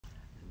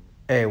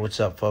Hey, what's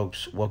up,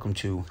 folks? Welcome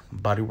to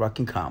Body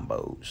Rocking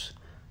Combos.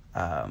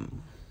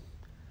 Um,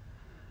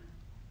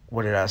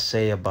 what did I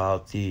say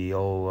about the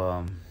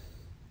old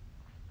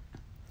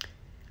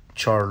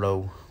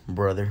Charlo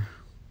brother?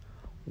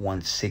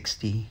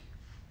 160,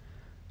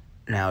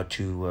 now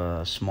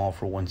too small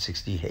for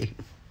 168.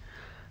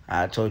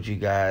 I told you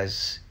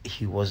guys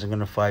he wasn't going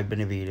to fight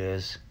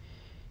Benavidez.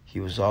 He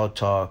was all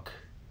talk.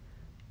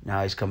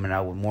 Now he's coming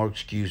out with more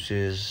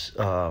excuses,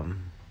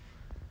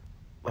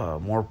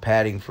 more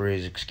padding for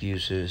his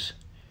excuses.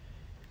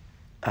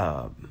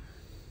 All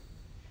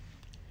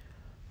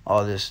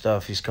this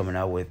stuff he's coming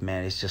out with,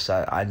 man, it's just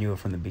I knew it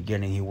from the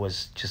beginning. He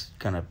was just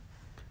gonna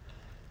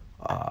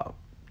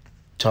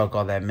talk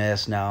all that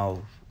mess.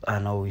 Now I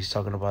know he's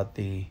talking about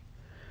the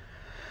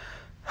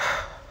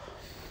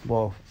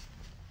well,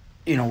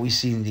 we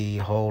seen the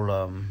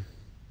whole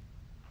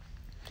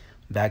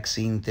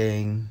vaccine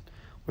thing,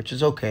 which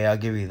is okay. I'll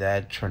give you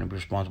that. Trying to be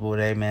responsible. But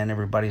hey, man,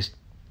 everybody's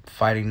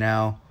fighting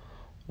now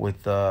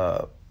with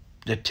the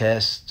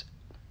test.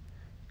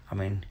 I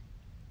mean,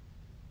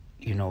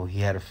 he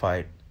had to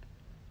fight.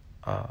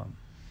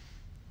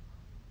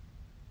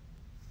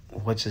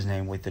 What's his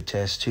name with the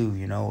test too?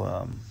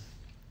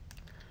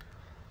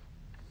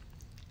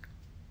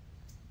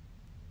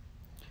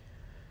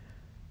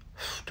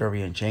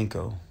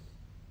 Derevyanchenko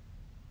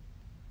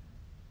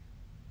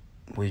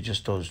with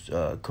just those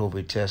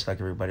COVID tests, like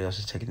everybody else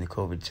is taking the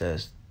COVID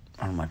test.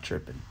 I'm not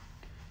tripping.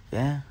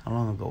 Yeah, how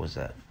long ago was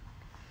that?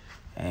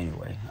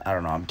 Anyway, I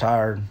don't know. I'm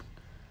tired.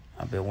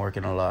 I've been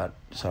working a lot.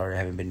 Sorry, I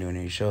haven't been doing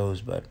any shows,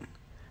 but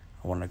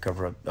I want to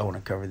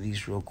cover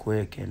these real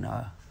quick. And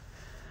now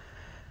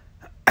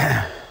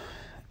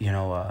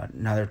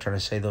they're trying to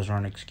say those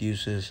aren't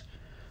excuses.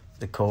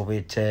 The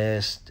COVID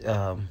test,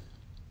 that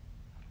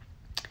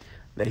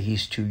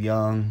he's too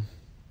young,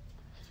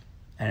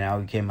 and now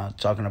he came out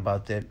talking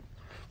about that.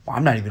 Well,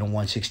 I'm not even a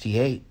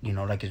 168.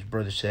 Like his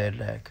brother said,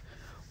 like,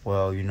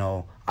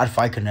 well, I'd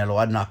fight Canelo,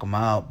 I'd knock him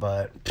out,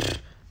 but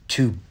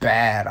too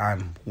bad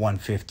I'm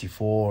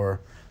 154.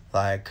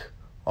 Like,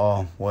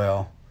 oh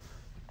well,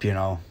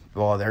 well,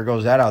 there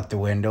goes that out the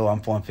window. I'm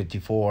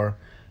 154.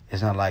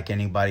 It's not like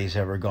anybody's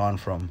ever gone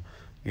from,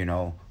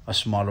 a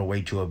smaller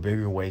weight to a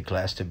bigger weight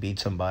class to beat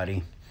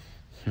somebody.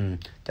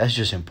 That's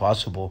just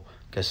impossible.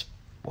 Because,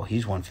 well,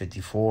 he's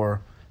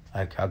 154.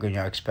 Like, how can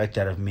y'all expect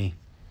that of me?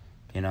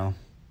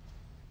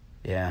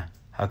 Yeah.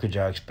 How could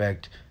y'all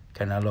expect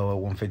Canelo at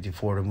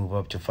 154 to move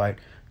up to fight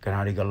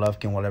Gennady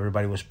Golovkin while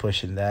everybody was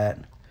pushing that?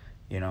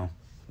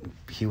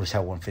 He was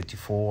at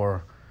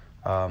 154.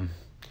 Well,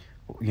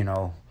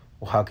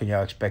 how can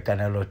y'all expect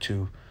Canelo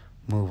to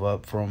move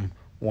up from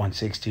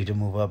 160 to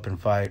move up and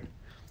fight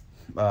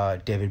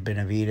David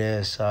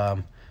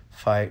Benavidez,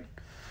 fight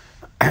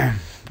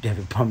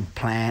David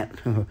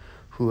Plant?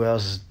 Who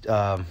else?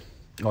 Y'all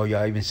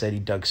even said he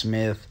Doug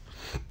Smith.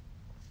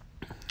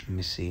 Let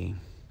me see.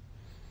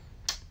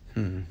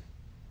 Well,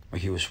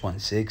 he was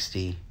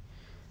 160.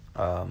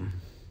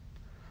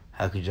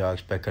 How could y'all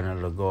expect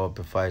Canelo to go up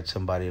and fight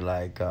somebody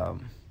like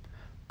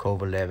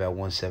Kovalev at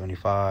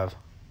 175?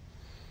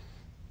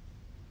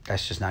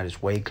 That's just not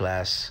his weight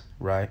class,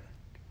 right?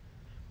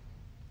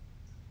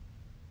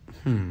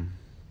 How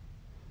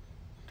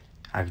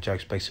could y'all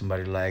expect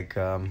somebody like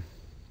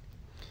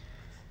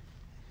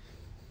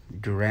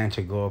Durant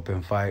to go up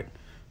and fight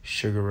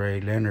Sugar Ray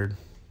Leonard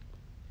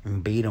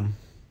and beat him?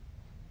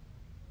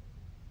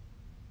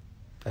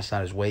 That's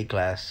not his weight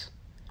class,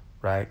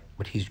 right?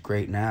 But he's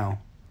great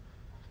now.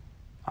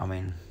 I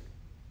mean,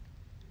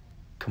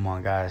 come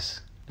on,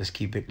 guys. Let's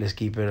keep it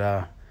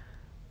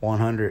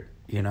 100,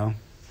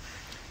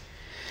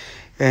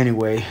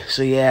 Anyway,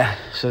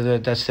 so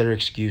that's their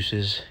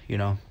excuses,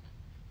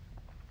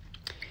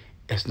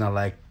 It's not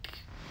like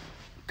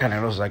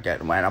Canelo's like,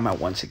 man, I'm at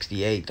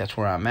 168. That's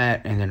where I'm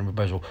at. And then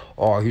everybody's like,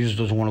 oh, he just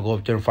doesn't want to go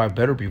up there and fight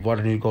better people. Why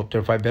didn't he go up there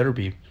and fight better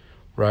people?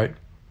 Right?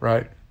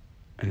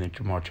 And then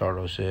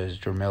Charlo says,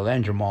 Jermall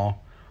and Jermall,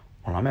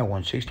 well, I'm at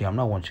 160. I'm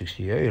not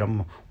 168. I'm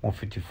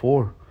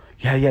 154.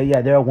 Yeah,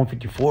 they're at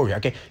 154. Y'all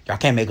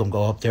can't make them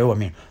go up there. I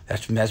mean,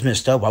 that's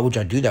messed up. Why would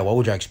y'all do that? Why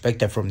would y'all expect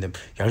that from them?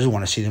 Y'all just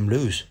want to see them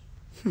lose.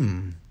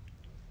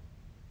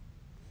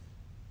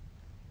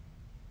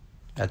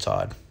 That's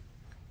odd.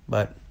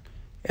 But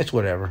it's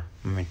whatever.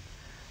 I mean,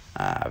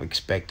 I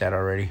expect that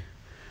already.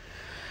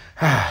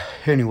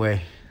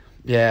 Anyway,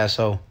 yeah,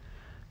 so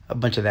a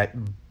bunch of that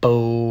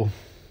bull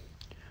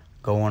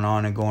going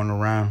on and going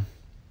around.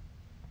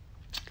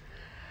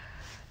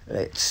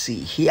 Let's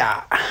see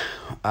here.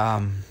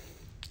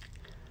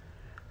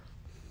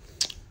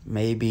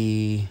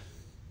 Maybe,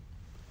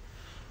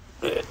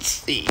 let's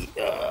see.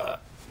 How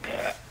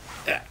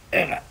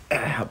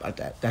about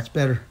that? That's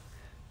better.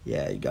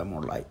 Yeah, you got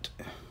more light.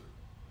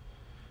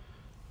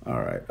 All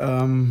right.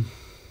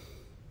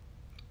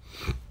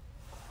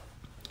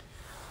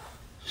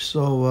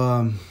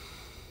 So,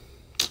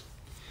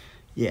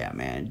 yeah,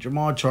 man.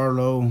 Jermall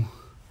Charlo,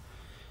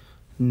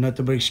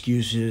 nothing but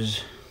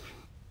excuses.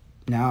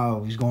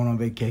 Now he's going on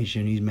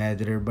vacation. He's mad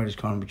that everybody's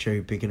calling him a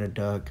cherry picking a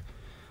duck.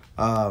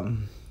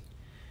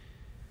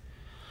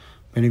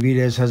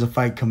 Benavidez has a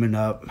fight coming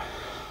up. I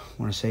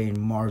want to say in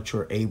March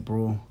or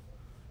April.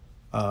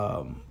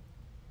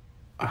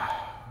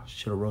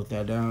 Should have wrote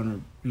that down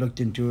or looked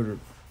into it or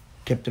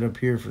kept it up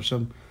here for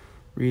some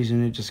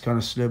reason. It just kind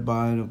of slipped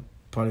by. It'll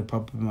probably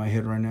pop up in my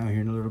head right now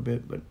here in a little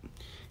bit, but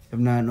if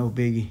not, no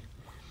biggie.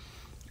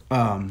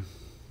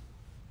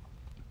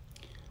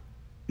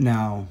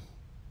 Now,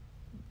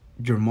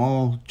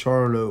 Jermall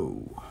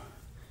Charlo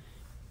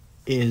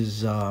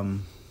is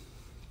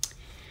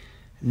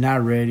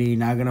not ready,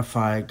 not gonna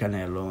fight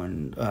Canelo,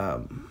 and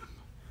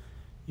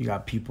you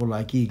got people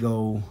like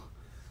Ego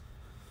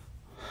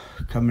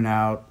coming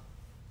out,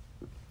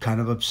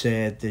 kind of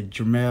upset that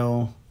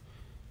Jermall,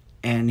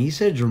 and he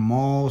said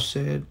Jermall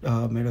said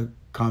made a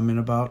comment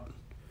about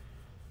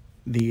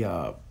the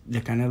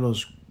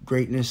Canelo's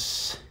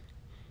greatness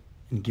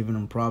and giving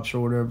him props or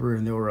whatever,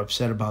 and they were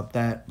upset about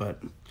that. But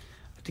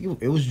I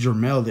think it was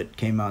Jermall that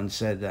came out and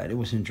said that. It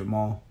wasn't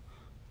Jermall.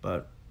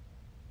 But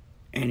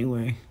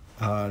anyway,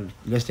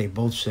 unless they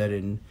both said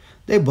it, and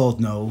they both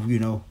know,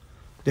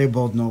 they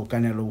both know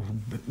Canelo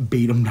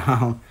beat him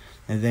down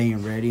and they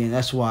ain't ready. And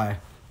that's why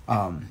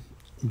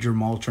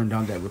Jermall turned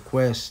down that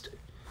request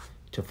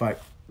to fight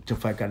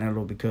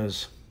Canelo,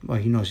 because, well,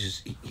 he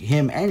knows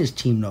him and his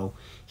team know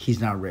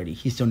he's not ready.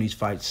 He still needs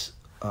fights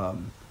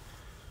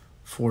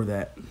for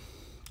that,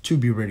 to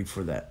be ready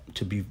for that,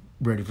 to be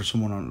ready for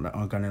someone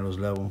on Canelo's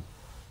level.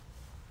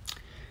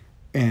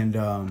 And,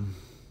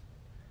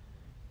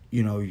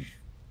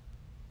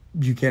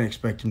 you can't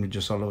expect him to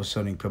just all of a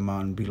sudden come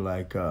out and be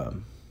like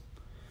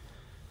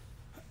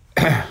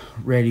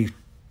ready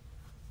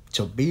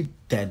to beat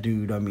that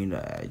dude. I mean,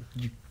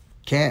 you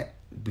can't,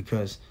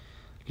 because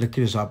look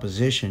at his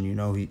opposition,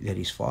 that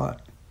he's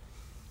fought.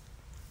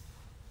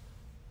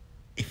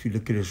 If you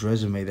look at his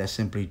resume, that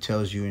simply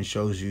tells you and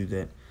shows you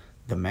that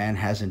the man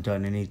hasn't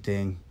done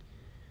anything,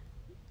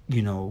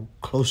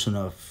 close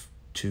enough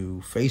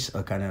to face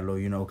a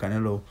Canelo.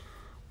 Canelo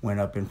went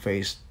up and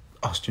faced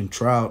Austin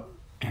Trout,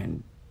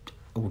 and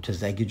does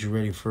that get you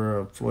ready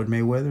for Floyd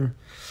Mayweather?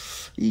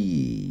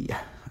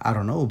 I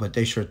don't know, but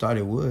they sure thought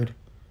it would.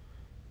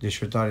 They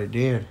sure thought it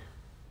did.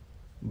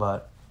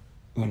 But,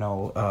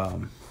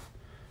 no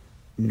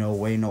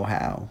way, no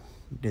how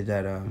did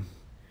that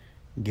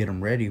get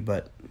him ready.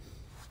 But,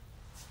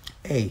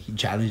 hey, he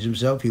challenged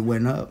himself. He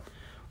went up,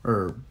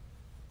 or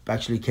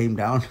actually came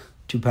down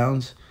 2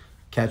 pounds,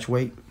 catch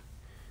weight,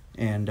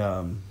 and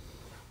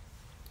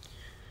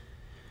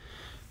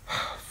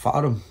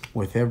fought him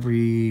with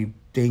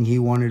everything he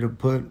wanted to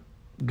put,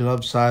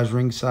 glove size,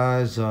 ring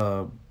size,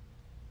 the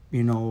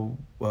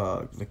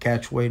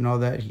catch weight and all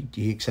that.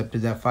 He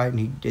accepted that fight, and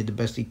he did the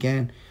best he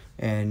can,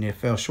 and it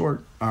fell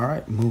short. All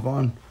right, move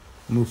on,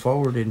 move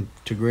forward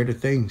into greater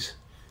things.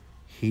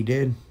 He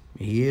did.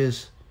 He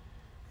is.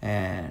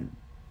 And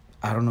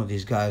I don't know,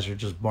 these guys are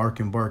just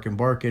barking,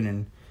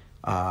 and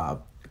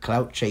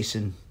clout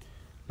chasing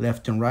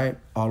left and right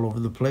all over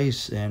the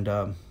place, and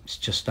it's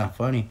just not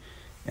funny.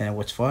 And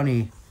what's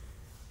funny,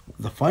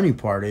 the funny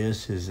part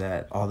is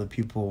that all the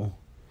people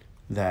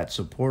that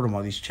support him,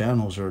 all these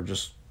channels, are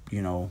just,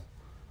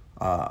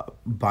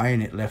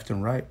 buying it left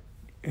and right,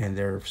 and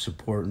they're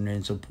supporting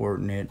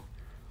it.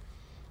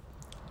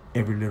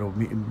 Every little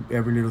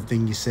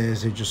thing he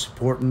says, they're just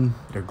supporting,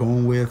 they're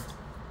going with.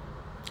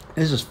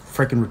 It's just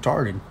freaking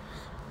retarded,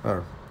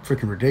 or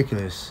freaking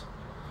ridiculous.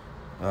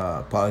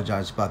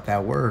 Apologize about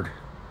that word.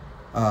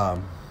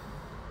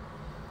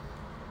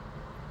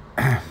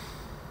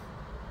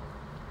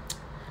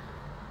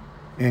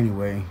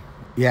 Anyway,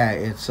 yeah,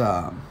 it's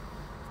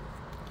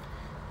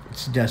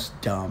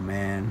just dumb,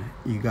 man.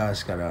 You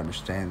guys gotta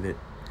understand that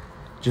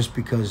just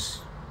because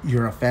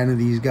you're a fan of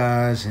these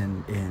guys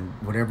and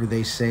whatever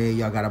they say,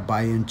 y'all gotta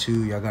buy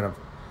into, y'all gotta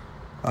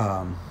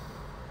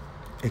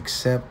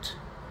accept.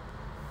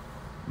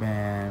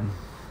 Man,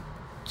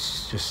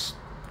 it's just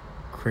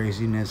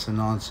craziness and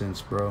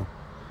nonsense, bro.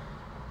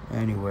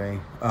 Anyway,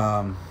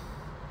 I'm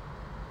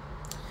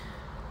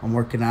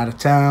working out of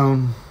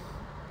town.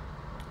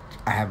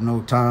 I have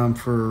no time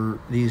for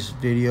these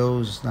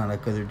videos. It's not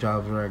like other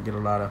jobs where I get a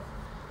lot of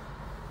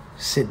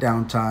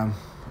sit-down time.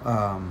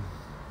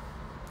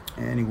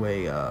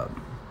 Anyway,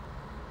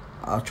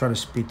 I'll try to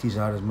spit these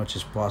out as much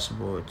as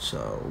possible. It's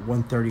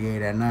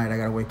 1:38 at night. I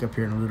gotta wake up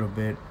here in a little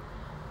bit.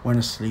 Went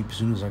to sleep as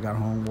soon as I got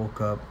home, woke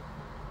up,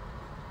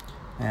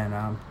 and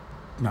I'm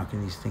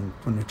knocking these things.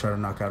 I'm gonna try to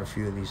knock out a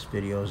few of these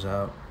videos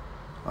out.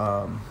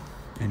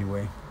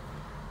 Anyway,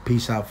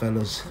 peace out,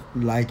 fellas.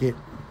 Like it,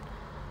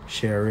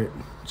 share it,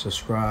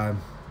 subscribe,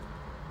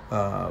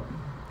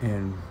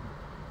 and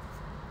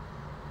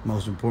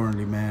most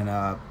importantly,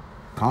 man,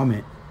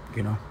 comment.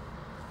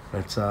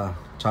 Let's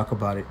talk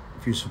about it.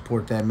 If you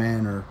support that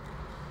man, or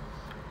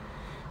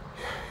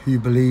you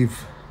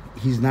believe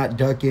he's not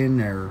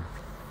ducking or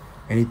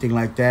anything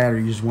like that, or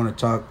you just want to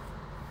talk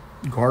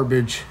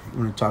garbage, you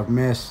want to talk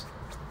mess,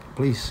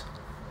 please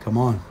come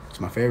on. It's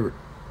my favorite.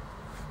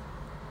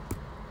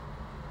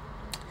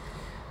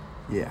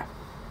 Yeah,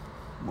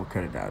 we'll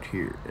cut it out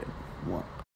here at 1.